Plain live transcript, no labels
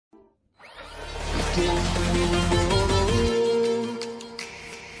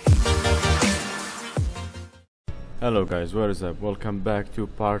Hello guys, what is up? Welcome back to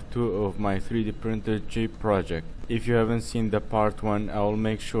part 2 of my 3D printed Jeep project. If you haven't seen the part 1, I will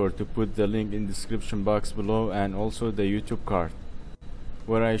make sure to put the link in the description box below and also the YouTube card,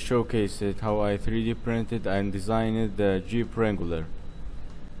 where I showcased how I 3D printed and designed the Jeep Wrangler.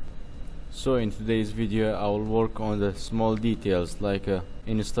 So in today's video I will work on the small details like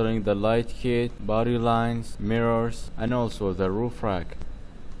installing the light kit, body lines, mirrors, and also the roof rack.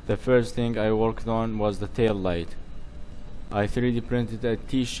 The first thing I worked on was the tail light. I 3D printed a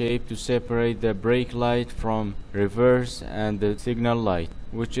T-shape to separate the brake light from reverse and the signal light,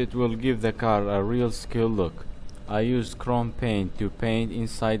 which it will give the car a real skill look. I used chrome paint to paint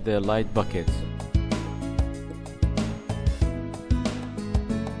inside the light buckets.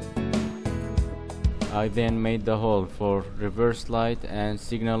 I then made the hole for reverse light and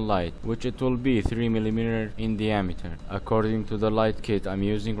signal light, which it will be 3 mm in diameter, according to the light kit I'm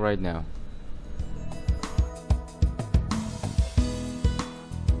using right now.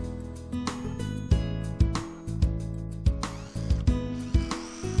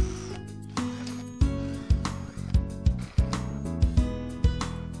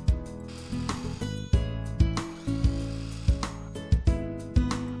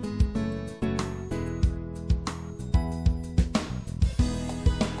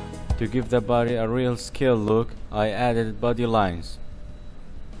 To give the body a real scale look, I added body lines.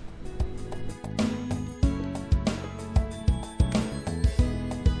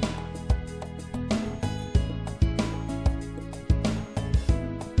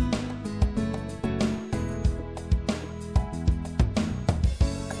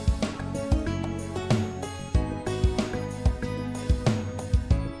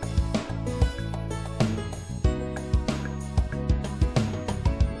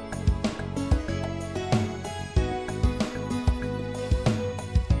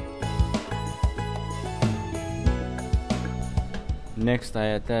 Next I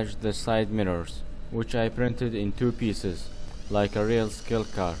attached the side mirrors, which I printed in 2 pieces, like a real scale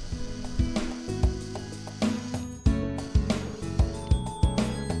car.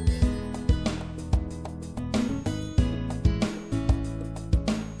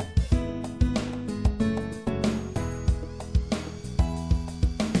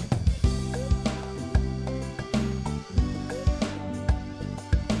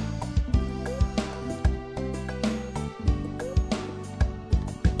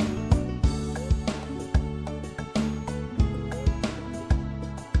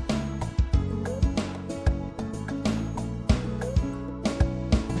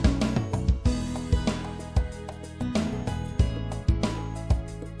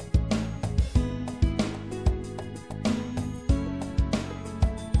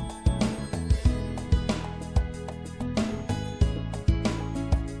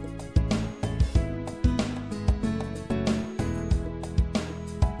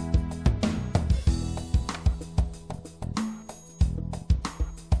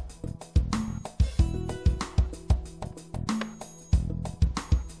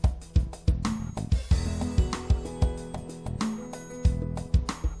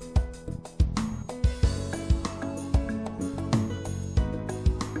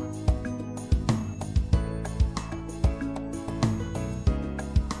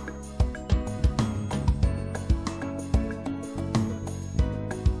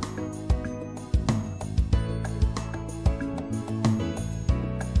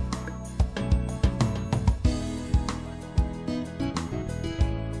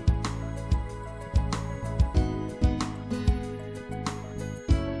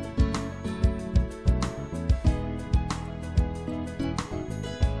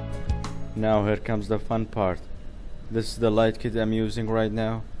 Now here comes the fun part. This is the light kit I'm using right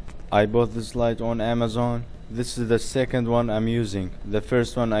now. I bought this light on Amazon. This is the second one I'm using. The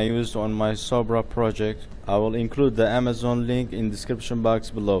first one I used on my Sobra project. I will include the Amazon link in the description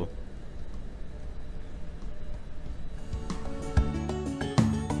box below.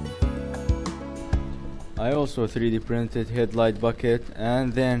 I also 3D printed headlight bucket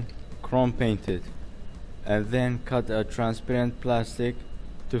and then chrome painted, and then cut a transparent plastic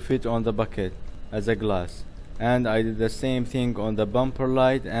to fit on the bucket as a glass, and I did the same thing on the bumper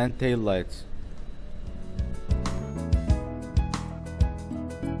light and tail lights.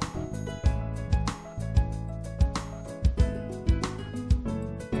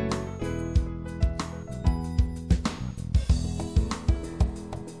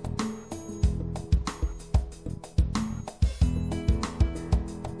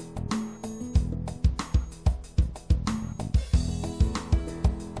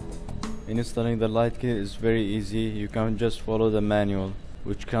 Installing the light kit is very easy. You can just follow the manual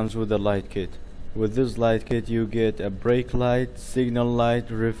which comes with the light kit. With this light kit you get a brake light, signal light,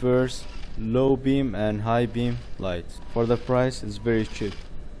 reverse, low beam and high beam lights. For the price it's very cheap.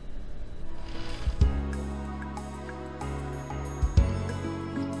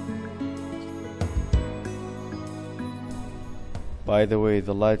 By the way,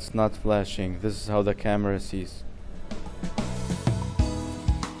 the light's not flashing. This is how the camera sees.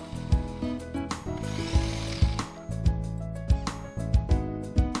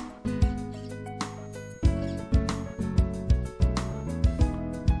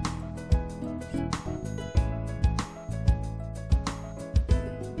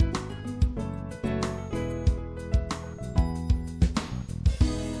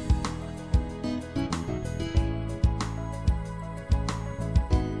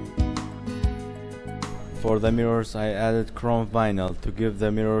 For the mirrors I added chrome vinyl to give the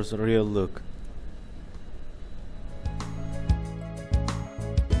mirrors a real look.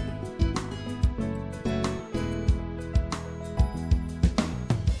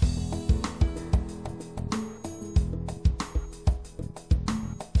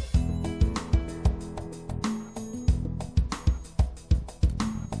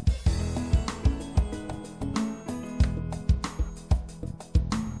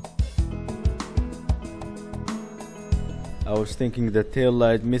 I was thinking the tail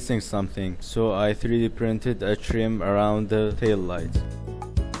light missing something, so I 3D printed a trim around the tail light.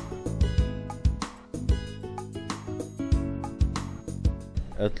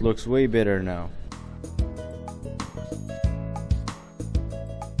 It looks way better now.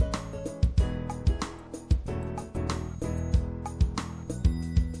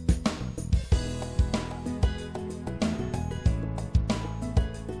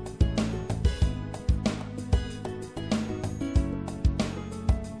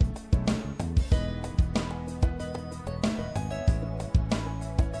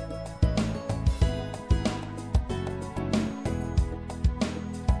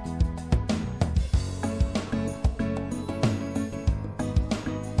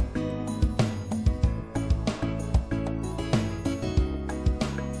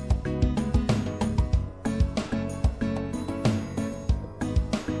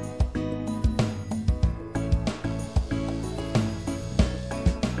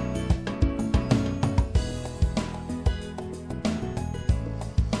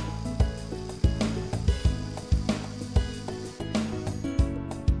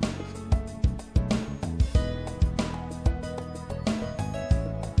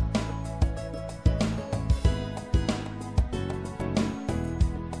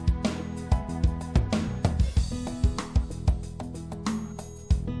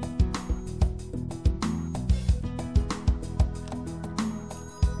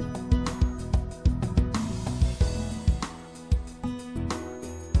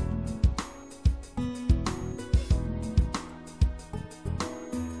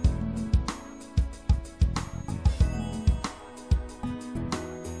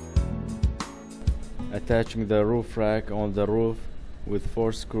 Attaching the roof rack on the roof with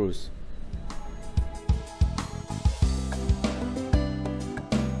 4 screws.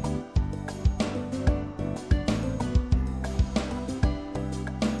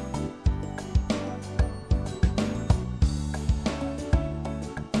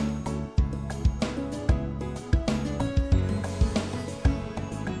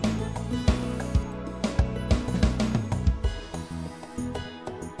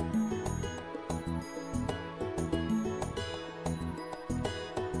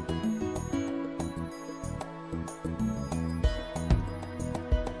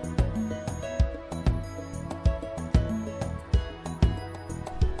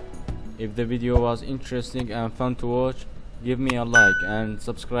 If the video was interesting and fun to watch, give me a like and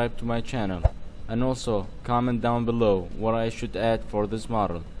subscribe to my channel, and also comment down below what I should add for this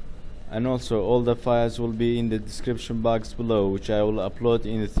model. And also all the files will be in the description box below, which I will upload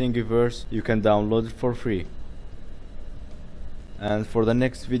in the Thingiverse. You can download it for free. And for the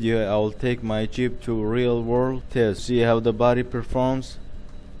next video I will take my Jeep to real world test, see how the body performs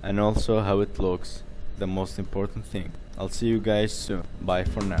and also how it looks, the most important thing. I'll see you guys soon. Bye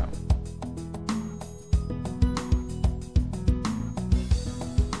for now.